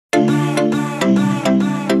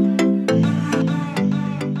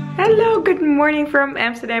Good morning from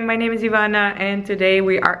Amsterdam. My name is Ivana and today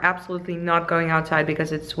we are absolutely not going outside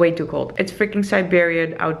because it's way too cold. It's freaking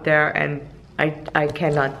Siberian out there and I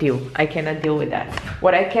cannot deal with that.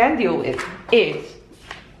 What I can deal with is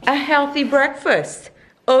a healthy breakfast.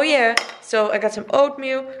 Oh yeah, so I got some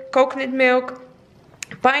oatmeal, coconut milk,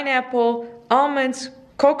 pineapple, almonds,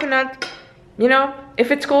 coconut. You know,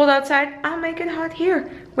 if it's cold outside, I'll make it hot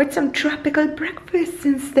here with some tropical breakfasts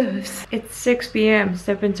and stuff. It's 6 p.m.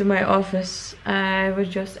 Step into my office. I was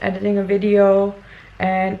just editing a video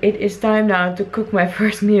and it is time now to cook my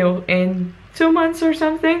first meal in 2 months or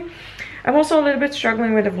something. I'm also a little bit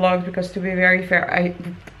struggling with the vlogs because, to be very fair,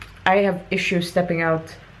 I have issues stepping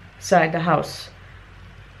outside the house.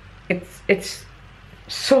 It's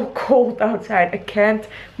so cold outside. I can't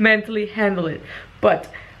mentally handle it. But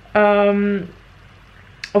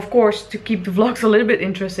of course, to keep the vlogs a little bit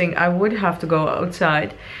interesting, I would have to go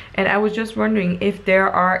outside. And I was just wondering if there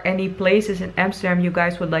are any places in Amsterdam you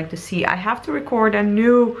guys would like to see. I have to record a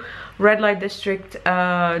new red light district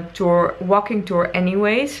walking tour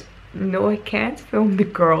anyways. No, I can't film the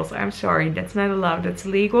girls. I'm sorry, that's not allowed, that's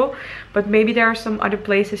illegal. But maybe there are some other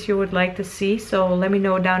places you would like to see, so let me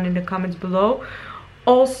know down in the comments below.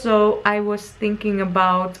 Also, I was thinking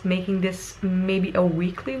about making this maybe a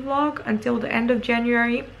weekly vlog until the end of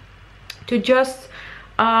January to just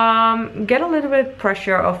get a little bit of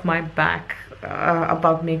pressure off my back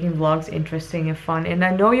about making vlogs interesting and fun. And I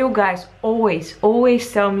know you guys always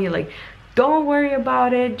tell me, like, don't worry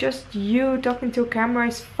about it, just you talking to a camera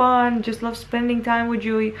is fun, just love spending time with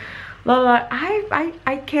you.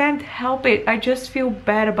 I can't help it. I just feel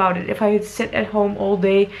bad about it if I sit at home all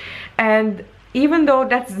day. And even though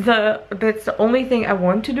that's the only thing I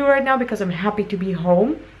want to do right now because I'm happy to be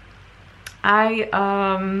home, I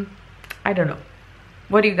don't know.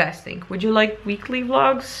 What do you guys think? Would you like weekly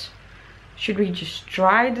vlogs? Should we just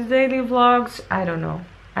try the daily vlogs? I don't know.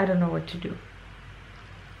 I don't know what to do.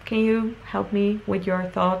 Can you help me with your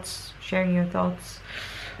thoughts, sharing your thoughts?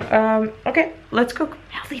 Okay, let's cook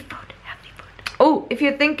healthy food. Oh, if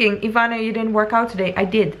you're thinking, Ivana, you didn't work out today, I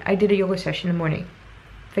did a yoga session in the morning,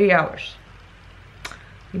 3 hours.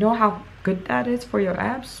 You know how good that is for your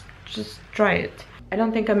abs? Just try it. I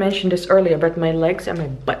don't think I mentioned this earlier, but my legs and my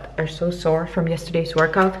butt are so sore from yesterday's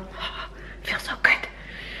workout. Feels so good.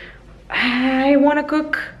 I want to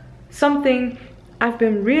cook something I've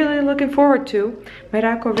been really looking forward to. My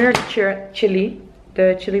Raco Verde chili.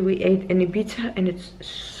 The chili we ate in Ibiza, and it's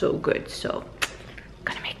so good. So, I'm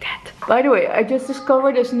gonna make that. By the way, I just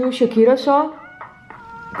discovered this new Shakira song.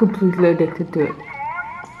 Completely addicted to it.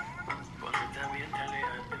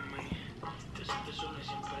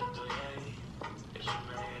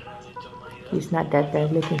 He's not that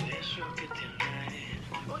bad looking.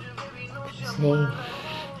 Same.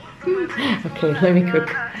 Okay, let me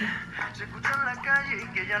cook.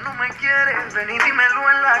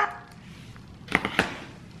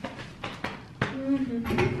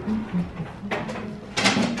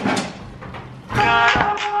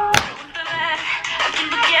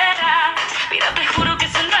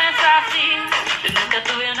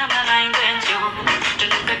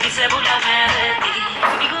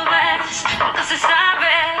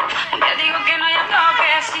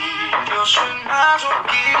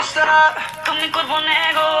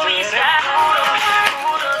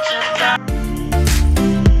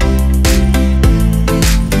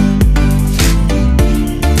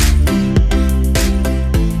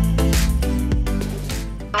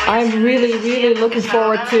 I'm really looking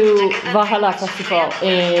forward to Valhalla Festival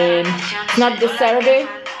in not this Saturday,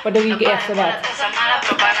 but the week after that.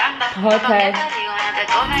 Okay.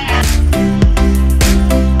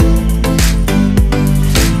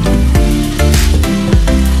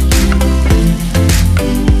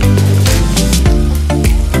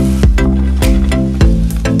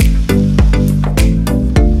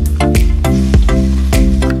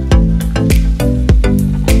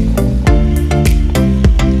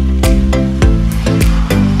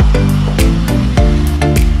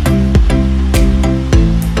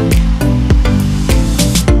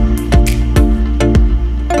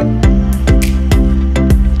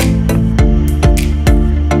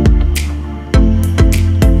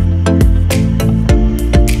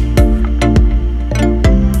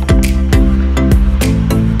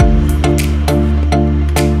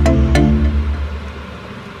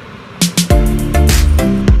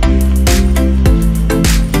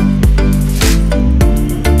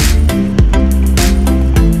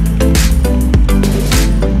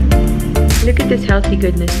 Healthy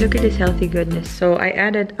goodness, look at this healthy goodness. So I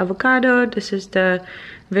added avocado, this is the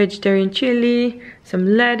vegetarian chili, some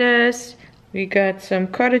lettuce, we got some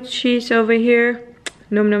cottage cheese over here,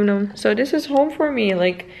 Nom nom nom. So this is home for me,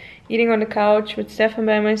 like eating on the couch with Stephan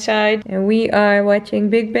by my side. And we are watching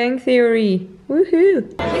Big Bang Theory.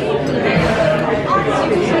 Woohoo!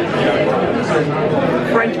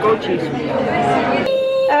 French goat cheese.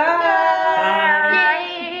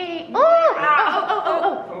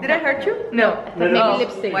 Did I hurt you? No. Maybe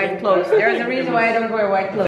lipstick. White clothes. There's a reason why I don't wear white clothes.